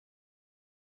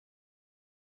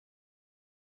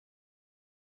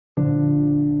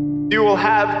You will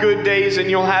have good days and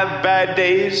you'll have bad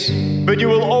days, but you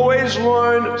will always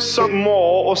learn some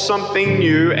more or something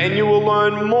new, and you will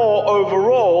learn more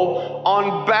overall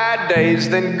on bad days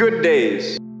than good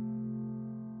days.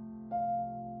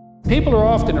 People are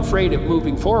often afraid of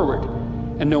moving forward,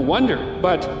 and no wonder,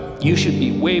 but you should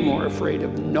be way more afraid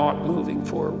of not moving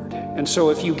forward. And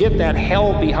so if you get that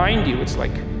hell behind you, it's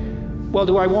like, well,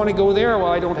 do I want to go there?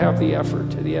 Well, I don't have the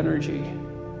effort, the energy.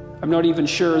 I'm not even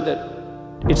sure that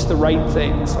it's the right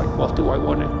thing. It's like, well, do I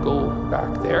want to go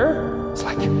back there? It's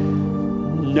like,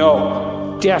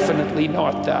 no, definitely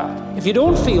not that. If you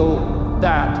don't feel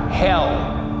that hell,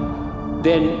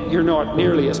 then you're not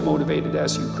nearly as motivated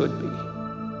as you could be.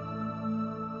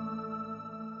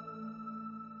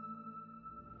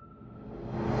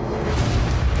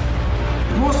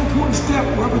 The most important step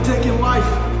we're ever taking in life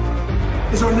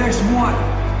is our next one.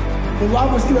 A lot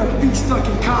of us get our feet stuck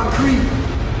in concrete.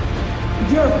 We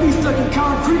get our feet stuck in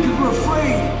concrete because we're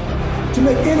afraid to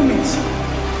make enemies.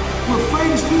 We're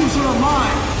afraid to speak what's on our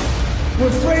mind.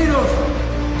 We're afraid of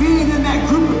being in that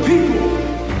group of people.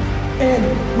 And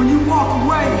when you walk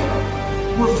away,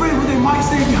 we're afraid of what they might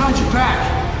say behind your back.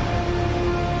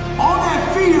 All that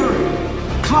fear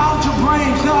clouds your brain,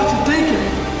 clouds your thinking.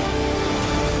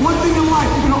 One thing in life,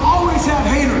 you're gonna always have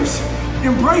haters.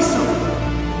 Embrace them.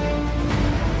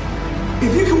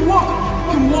 If you can walk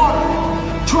in water,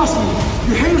 trust me,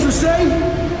 your haters will say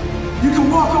you can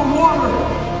walk on water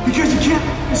because you can't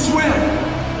swim.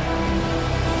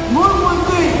 Learn one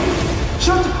thing,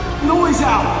 shut the noise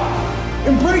out.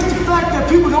 Embrace the fact that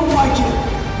people don't like you.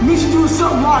 It means you're doing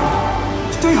something right.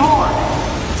 Stay hard,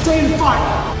 stay in the fight.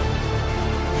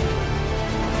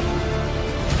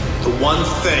 The one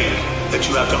thing that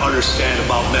you have to understand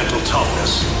about mental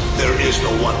toughness, there is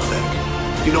no one thing.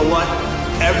 You know what?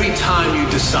 Every time you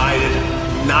decided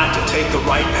not to take the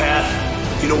right path,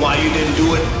 you know why you didn't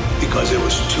do it? Because it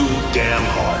was too damn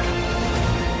hard.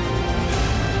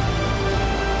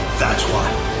 That's why.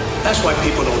 That's why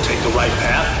people don't take the right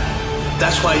path.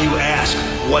 That's why you ask,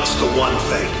 what's the one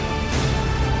thing?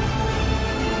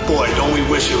 Boy, don't we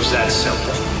wish it was that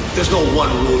simple. There's no one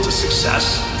rule to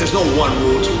success. There's no one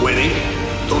rule to winning.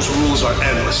 Those rules are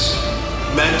endless.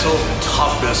 Mental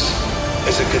toughness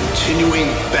is a continuing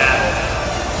battle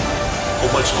of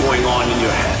what's going on in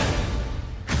your head.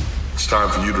 It's time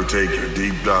for you to take your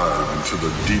deep dive into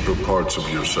the deeper parts of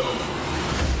yourself.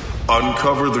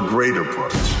 Uncover the greater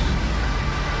parts.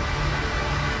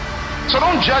 So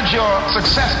don't judge your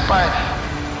success by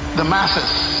the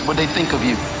masses, what they think of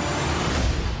you.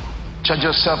 Judge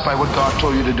yourself by what God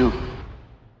told you to do.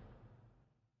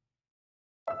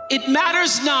 It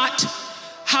matters not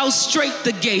how straight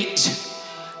the gate,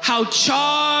 how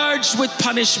charged with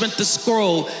punishment the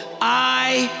scroll.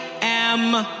 I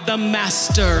am the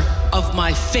master of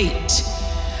my fate.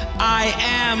 I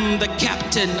am the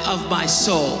captain of my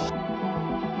soul.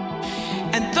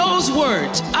 And those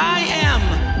words, I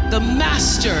am the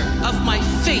master of my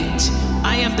fate,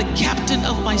 I am the captain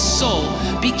of my soul,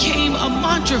 became a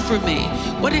mantra for me.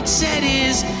 What it said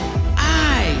is,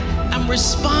 I'm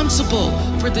responsible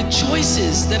for the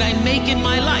choices that I make in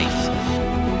my life.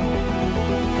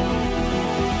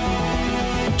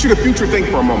 To the future think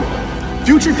for a moment.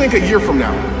 Future think a year from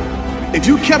now. If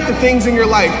you kept the things in your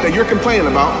life that you're complaining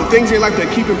about, the things in your life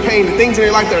that keep in pain, the things in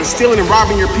your life that are stealing and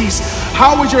robbing your peace,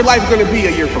 how is your life going to be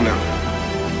a year from now?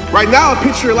 Right now,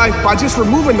 picture your life by just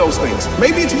removing those things.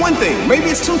 Maybe it's one thing, maybe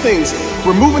it's two things.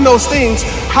 Removing those things,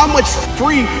 how much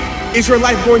free is your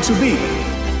life going to be?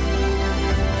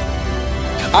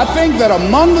 I think that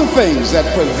among the things that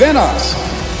prevent us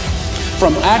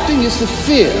from acting is the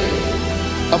fear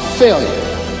of failure.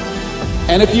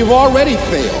 And if you've already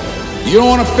failed, you don't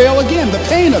want to fail again. The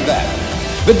pain of that,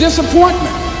 the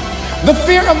disappointment, the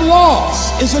fear of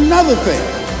loss is another thing.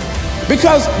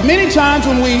 Because many times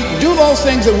when we do those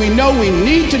things that we know we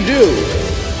need to do,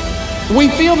 we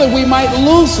feel that we might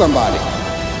lose somebody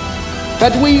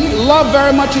that we love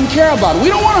very much and care about. We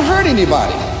don't want to hurt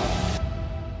anybody.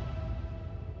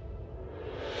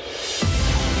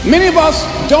 Many of us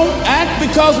don't act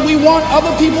because we want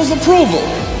other people's approval.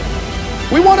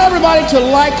 We want everybody to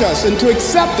like us and to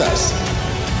accept us.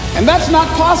 And that's not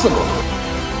possible.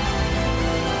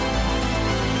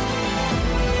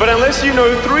 But unless you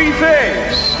know three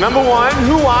things. Number one,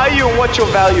 who are you and what your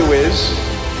value is?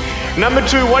 Number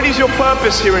two, what is your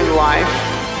purpose here in life?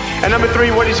 And number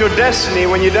three, what is your destiny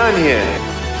when you're done here?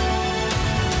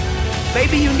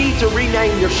 Maybe you need to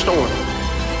rename your storm.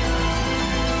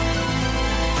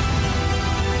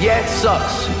 Yeah, it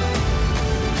sucks.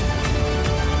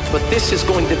 But this is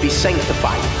going to be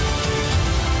sanctified.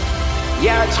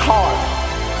 Yeah, it's hard.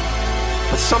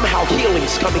 but somehow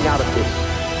healing's coming out of this.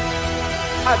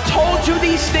 I told you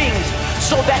these things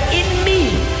so that in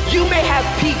me you may have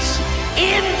peace.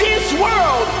 In this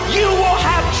world you will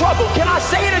have trouble. Can I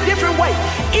say it a different way?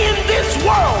 In this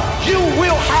world you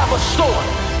will have a storm.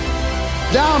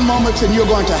 Down moments, and you're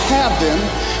going to have them.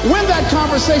 When that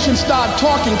conversation starts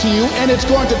talking to you and it's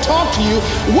going to talk to you,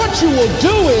 what you will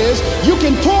do is you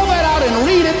can pull that out and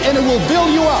read it, and it will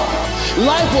build you up.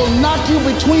 Life will knock you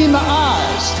between the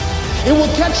eyes. It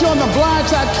will catch you on the blind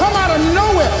side, come out of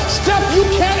nowhere, stuff you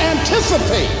can't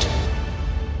anticipate.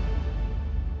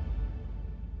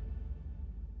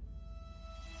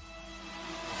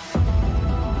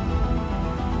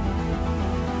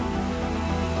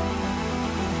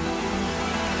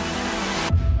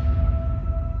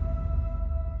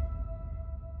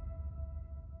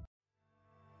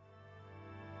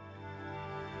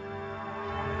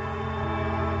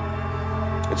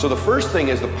 And so the first thing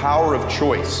is the power of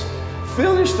choice.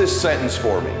 Finish this sentence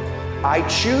for me. I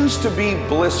choose to be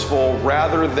blissful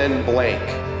rather than blank.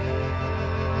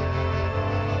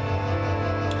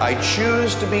 I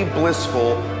choose to be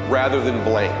blissful rather than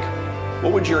blank.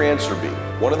 What would your answer be?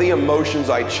 One of the emotions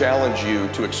I challenge you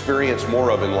to experience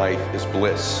more of in life is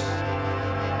bliss.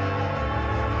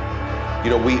 You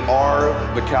know, we are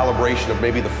the calibration of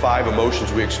maybe the 5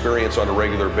 emotions we experience on a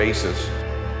regular basis.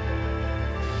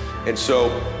 And so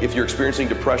if you're experiencing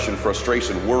depression,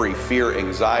 frustration, worry, fear,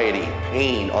 anxiety,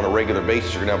 pain on a regular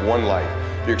basis, you're gonna have one life.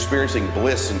 If you're experiencing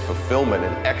bliss and fulfillment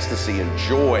and ecstasy and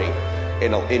joy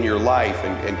in your life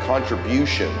and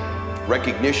contribution,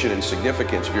 recognition and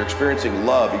significance, if you're experiencing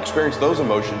love, you experience those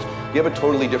emotions, you have a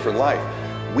totally different life.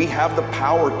 We have the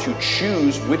power to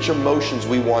choose which emotions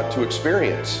we want to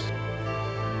experience.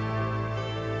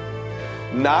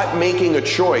 Not making a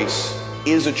choice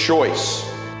is a choice.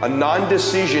 A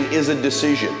non-decision is a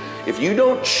decision. If you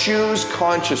don't choose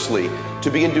consciously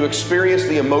to begin to experience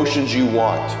the emotions you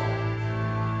want,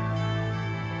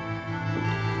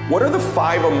 what are the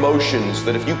 5 emotions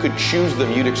that if you could choose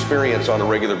them, you'd experience on a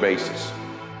regular basis?